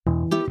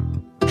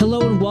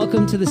Hello and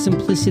welcome to the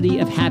Simplicity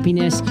of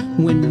Happiness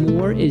When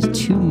More is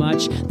Too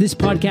Much. This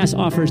podcast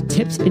offers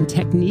tips and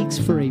techniques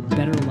for a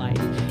better life.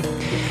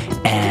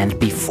 And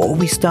before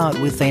we start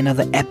with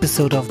another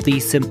episode of the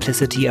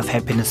Simplicity of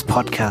Happiness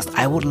podcast,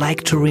 I would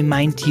like to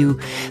remind you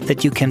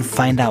that you can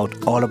find out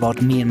all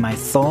about me and my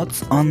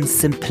thoughts on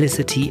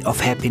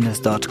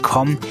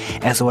simplicityofhappiness.com,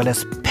 as well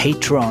as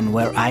Patreon,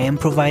 where I am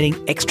providing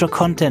extra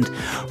content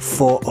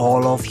for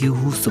all of you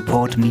who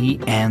support me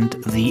and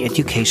the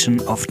education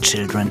of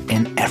children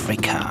in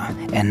Africa.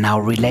 And now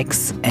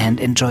relax and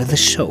enjoy the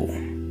show.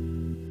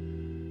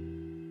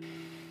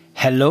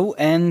 Hello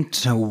and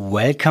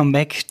welcome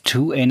back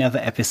to another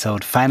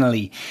episode,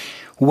 finally.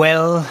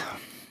 Well,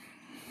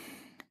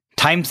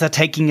 times are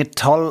taking a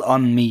toll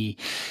on me.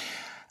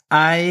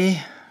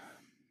 I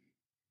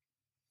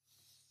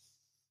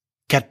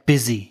got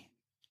busy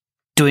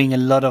doing a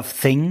lot of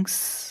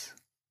things,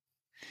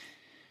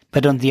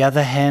 but on the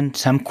other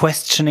hand, I'm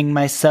questioning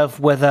myself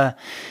whether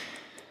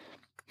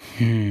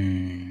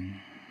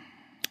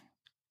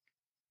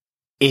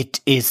it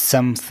is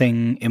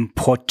something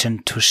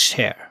important to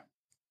share.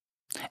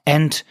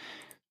 And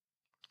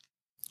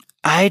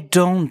I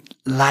don't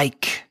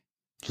like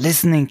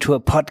listening to a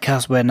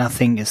podcast where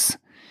nothing is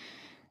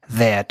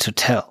there to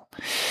tell.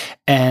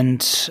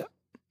 And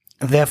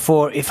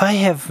therefore, if I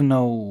have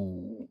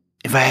no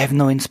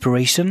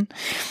inspiration,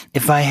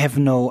 if I have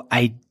no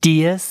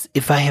ideas,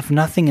 if I have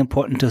nothing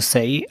important to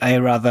say, I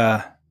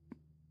rather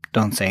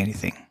don't say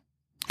anything.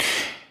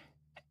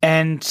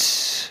 And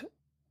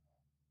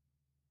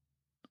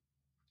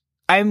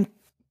I'm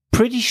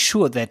pretty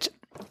sure that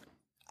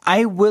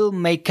I will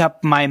make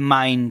up my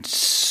mind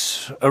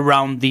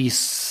around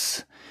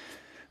these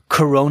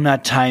corona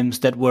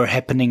times that were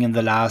happening in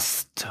the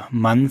last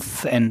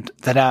month and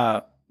that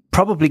are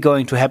probably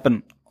going to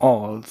happen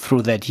all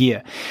through that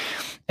year.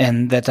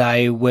 And that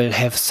I will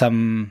have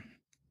some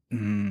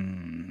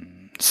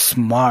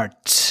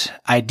smart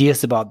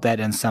ideas about that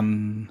and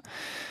some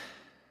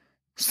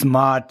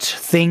smart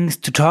things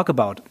to talk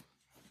about.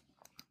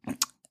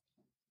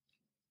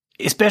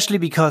 Especially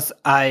because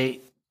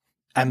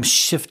I'm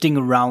shifting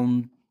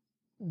around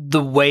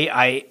the way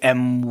I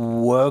am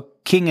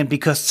working, and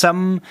because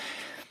some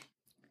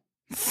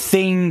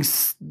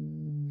things,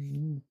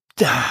 you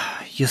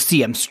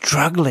see, I'm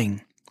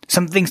struggling.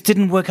 Some things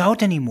didn't work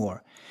out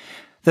anymore.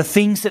 The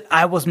things that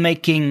I was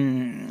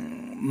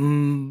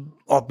making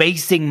or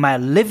basing my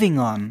living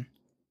on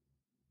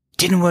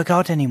didn't work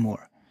out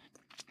anymore.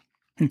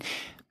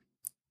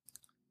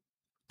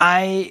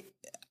 I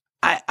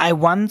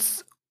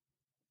once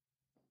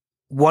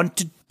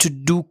wanted to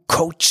do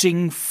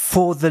coaching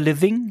for the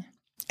living,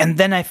 and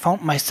then I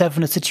found myself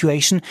in a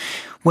situation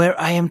where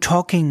I am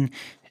talking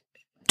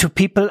to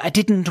people I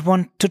didn't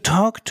want to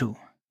talk to,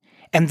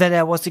 and that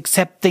I was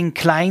accepting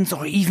clients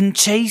or even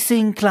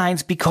chasing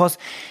clients because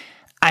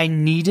I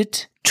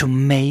needed to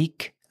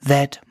make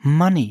that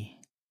money.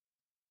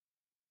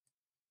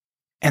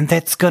 And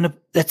that's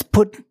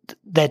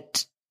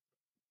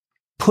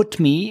put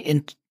me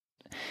in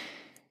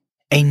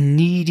a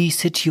needy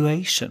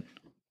situation.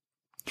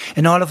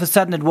 And all of a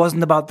sudden, it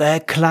wasn't about the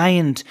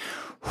client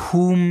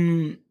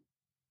whom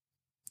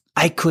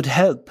I could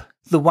help,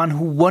 the one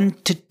who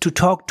wanted to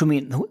talk to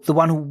me, the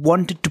one who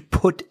wanted to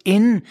put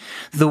in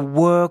the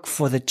work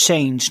for the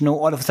change. No,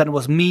 all of a sudden it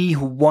was me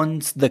who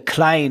wants the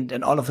client,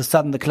 and all of a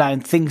sudden the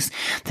client thinks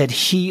that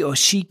he or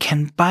she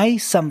can buy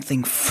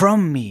something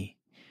from me.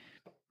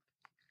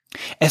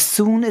 As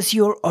soon as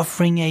you're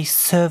offering a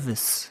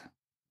service,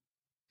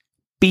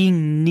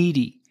 being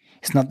needy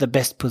is not the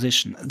best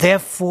position.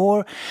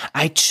 Therefore,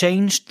 I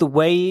changed the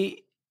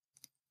way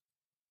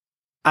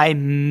I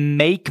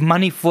make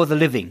money for the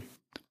living.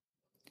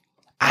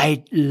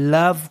 I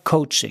love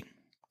coaching.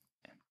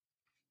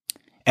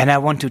 And I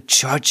want to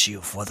charge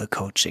you for the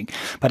coaching.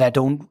 But I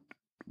don't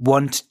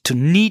want to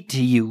need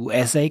you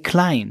as a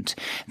client.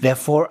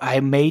 Therefore, I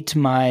made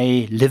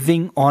my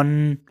living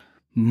on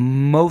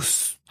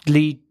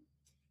mostly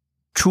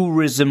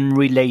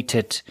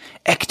tourism-related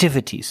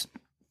activities.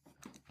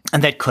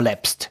 And that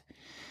collapsed.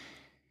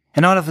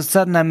 And all of a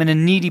sudden, I'm in a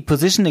needy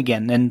position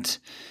again. And,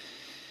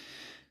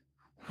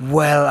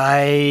 well,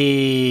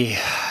 I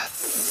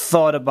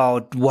thought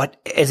about what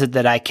is it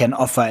that I can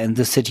offer in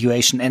this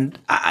situation. And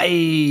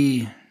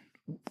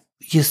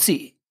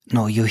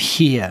you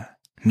hear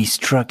me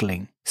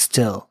struggling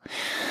still.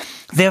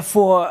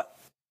 Therefore,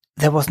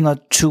 there was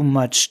not too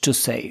much to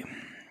say.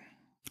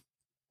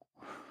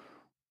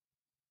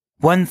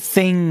 One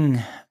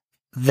thing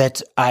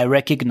that I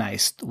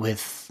recognized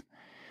with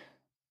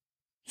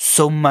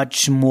so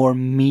much more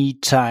me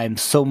time,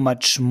 so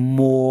much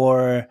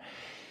more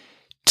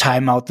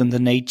time out in the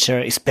nature,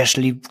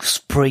 especially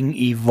spring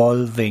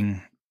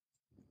evolving.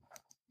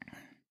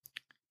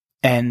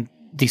 And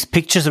these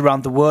pictures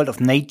around the world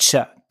of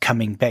nature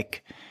coming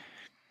back.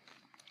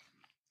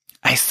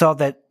 I saw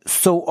that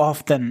so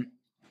often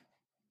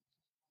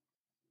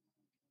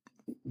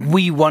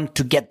we want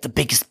to get the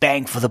biggest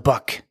bang for the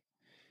buck.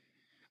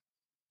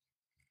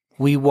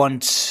 We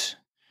want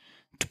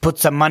to put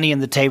some money on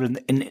the table.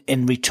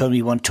 In return,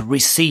 we want to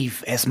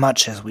receive as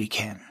much as we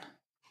can.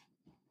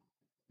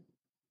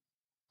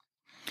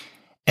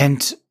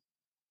 And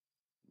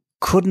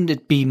couldn't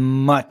it be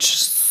much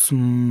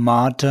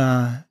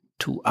smarter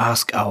to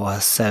ask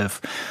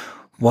ourselves,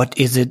 what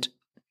is it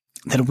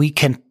that we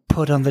can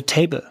put on the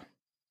table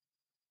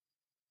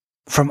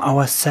from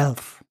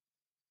ourselves?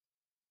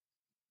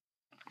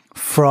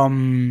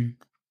 From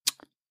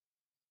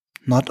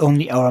not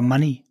only our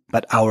money,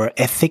 but our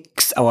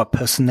ethics, our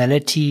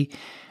personality,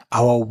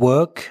 our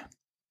work.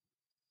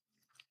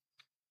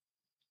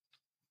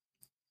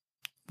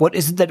 What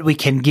is it that we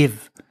can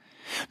give?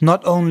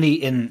 Not only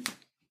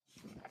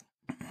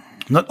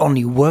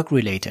work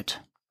related,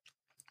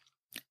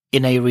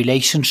 in a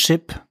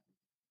relationship,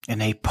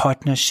 in a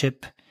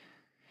partnership,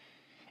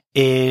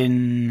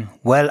 in,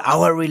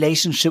 our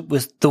relationship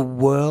with the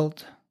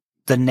world,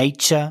 the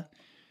nature.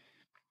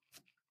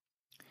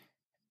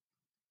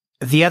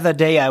 The other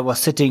day I was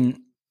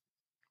sitting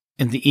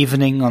in the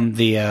evening on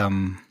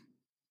the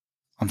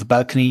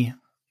balcony,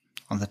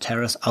 on the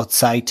terrace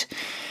outside,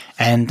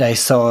 and I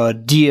saw a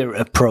deer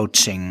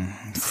approaching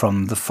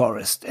from the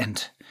forest,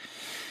 and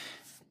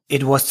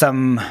it was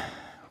some,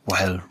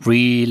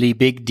 really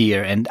big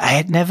deer, and I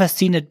had never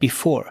seen it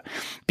before,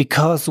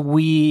 because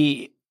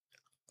we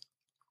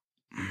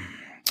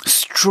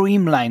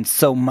streamlined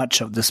so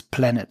much of this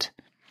planet.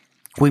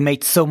 We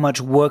made so much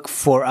work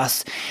for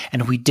us,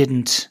 and we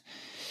didn't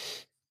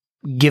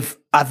give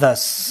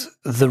others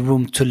the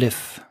room to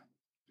live.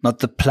 Not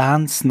the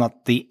plants,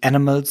 not the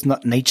animals,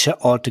 not nature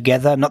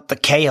altogether, not the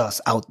chaos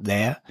out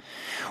there.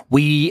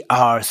 We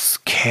are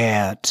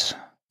scared.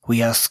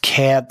 We are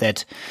scared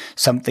that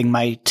something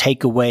might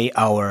take away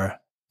our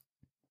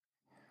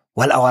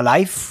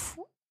life,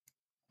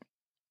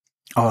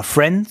 our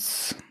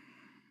friends,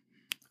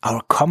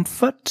 our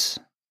comfort.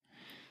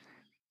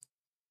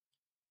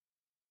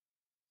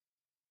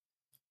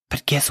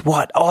 But guess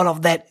what? All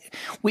of that,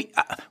 we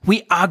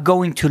are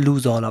going to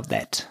lose all of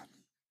that.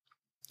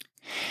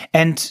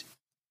 And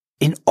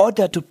in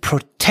order to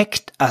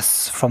protect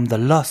us from the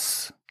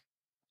loss,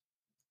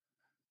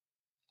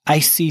 I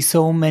see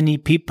so many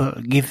people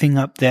giving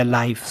up their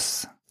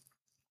lives.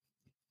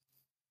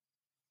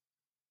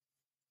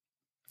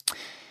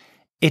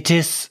 It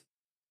is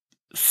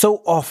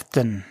so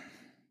often,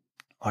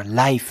 or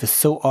life is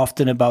so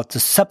often about the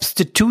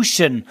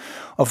substitution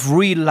of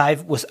real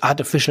life with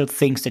artificial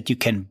things that you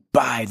can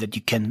buy, that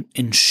you can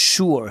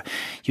insure.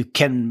 You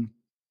can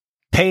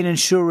pay an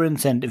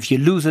insurance, and if you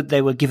lose it,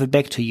 they will give it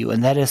back to you.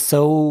 And that is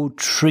so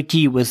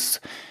tricky with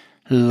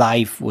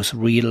life, with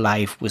real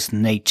life, with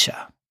nature.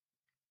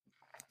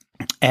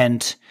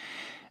 And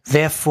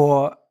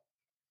therefore,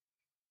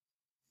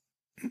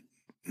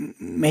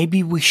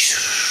 maybe we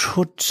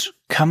should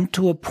come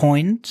to a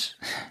point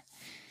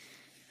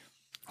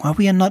where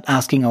we are not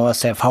asking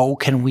ourselves, how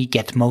can we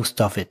get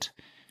most of it?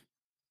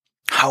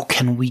 How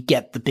can we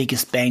get the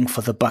biggest bang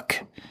for the buck?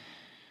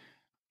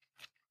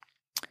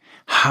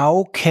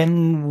 How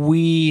can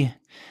we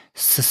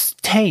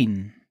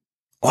sustain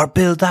or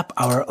build up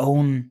our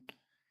own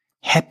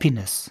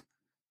happiness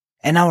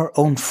and our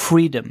own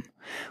freedom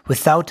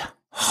without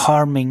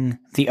harming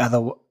the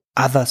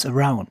others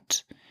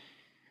around?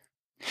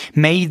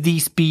 May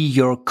these be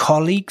your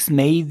colleagues,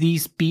 may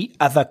these be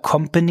other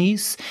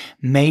companies,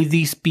 may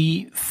these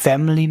be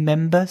family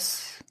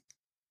members,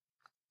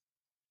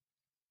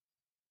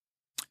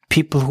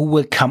 people who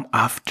will come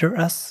after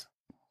us,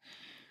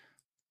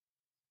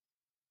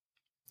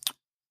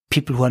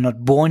 people who are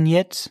not born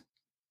yet,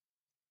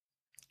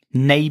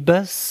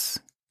 neighbors,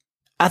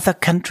 other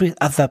countries,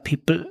 other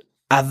people,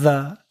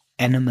 other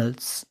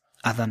animals,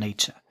 other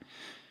nature.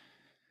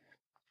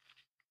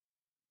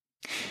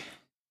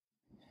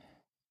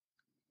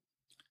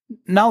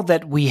 Now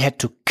that we had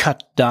to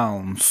cut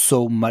down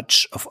so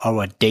much of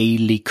our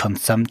daily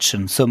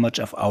consumption, so much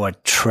of our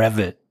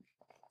travel,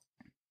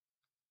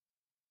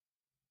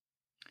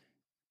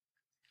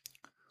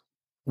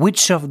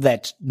 which of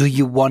that do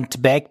you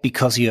want back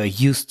because you are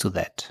used to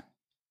that?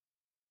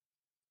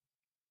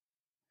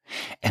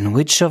 And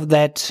which of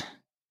that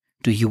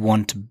do you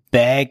want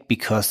back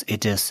because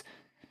it is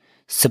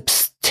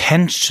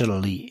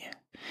substantially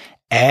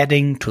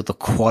adding to the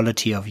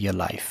quality of your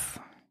life?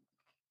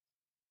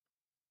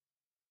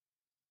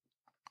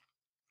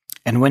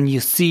 And when you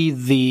see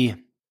the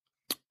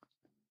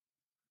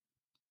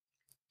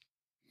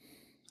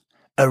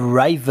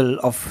arrival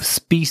of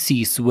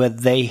species where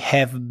they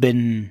have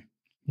been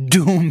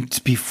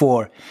doomed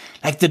before,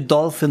 like the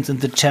dolphins in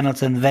the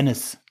channels in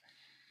Venice,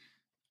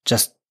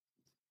 just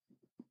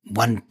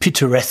one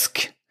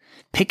picturesque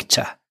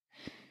picture.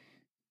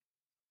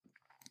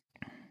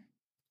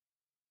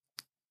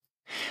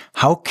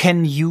 How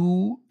can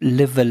you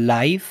live a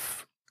life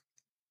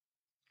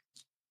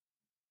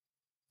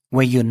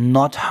where you're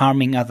not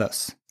harming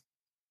others?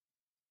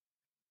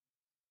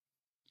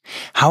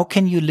 How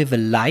can you live a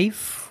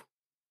life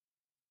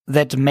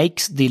that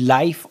makes the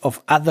life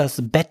of others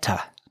better?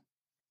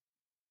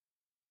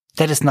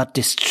 That is not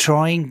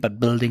destroying, but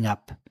building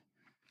up.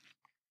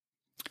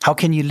 How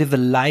can you live a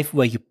life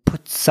where you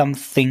put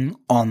something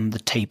on the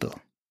table?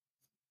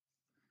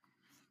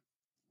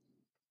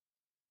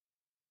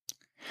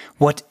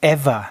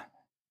 Whatever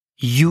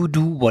you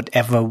do,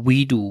 whatever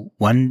we do,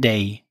 one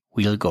day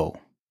we'll go.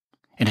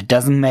 And it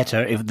doesn't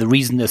matter if the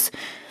reason is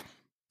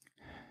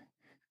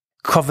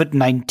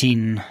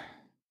COVID-19,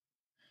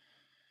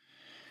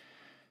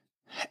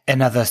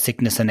 another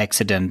sickness and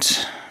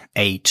accident,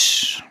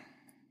 age.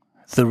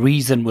 The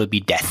reason will be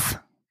death.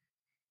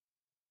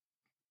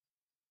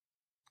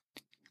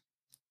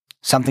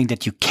 Something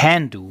that you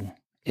can do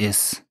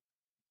is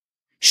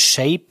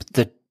shape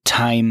the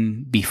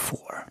time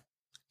before.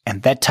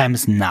 And that time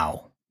is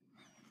now.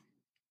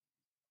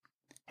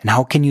 And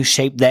how can you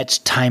shape that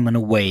time in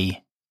a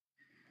way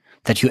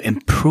that you're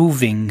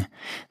improving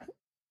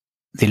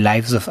the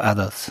lives of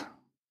others,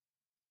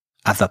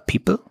 other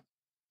people,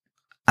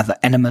 other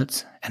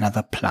animals, and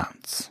other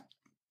plants?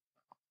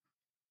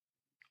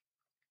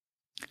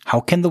 How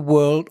can the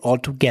world all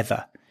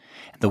together?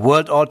 The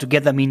world all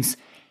together means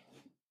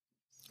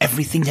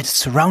everything that is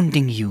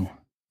surrounding you.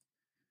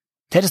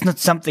 That is not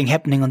something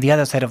happening on the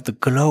other side of the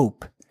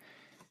globe.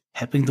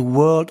 Helping the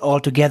world all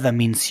together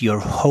means your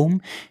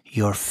home,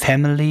 your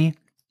family,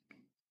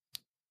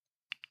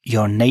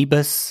 your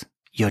neighbors,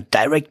 your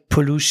direct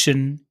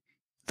pollution,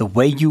 the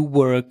way you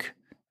work,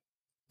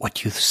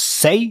 what you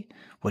say,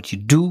 what you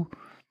do,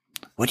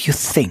 what you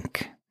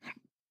think.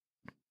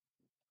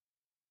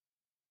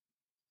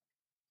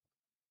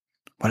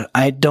 Well,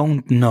 I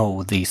don't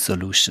know the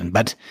solution,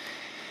 but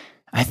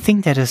I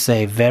think that is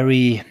a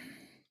very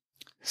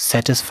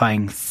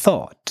satisfying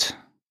thought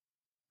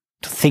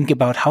to think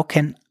about how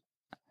can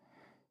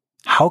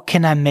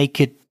I make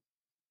it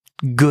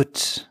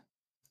good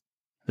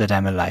that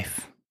I'm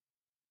alive?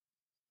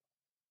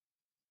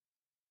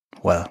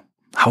 Well,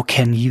 how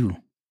can you?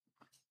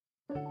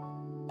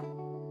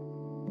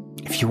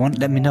 If you want,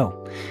 let me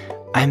know.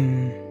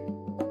 I'm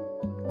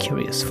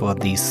curious for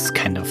these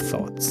kind of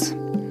thoughts.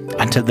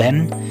 Until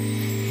then,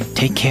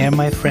 take care,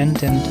 my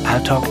friend, and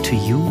I'll talk to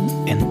you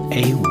in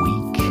a week.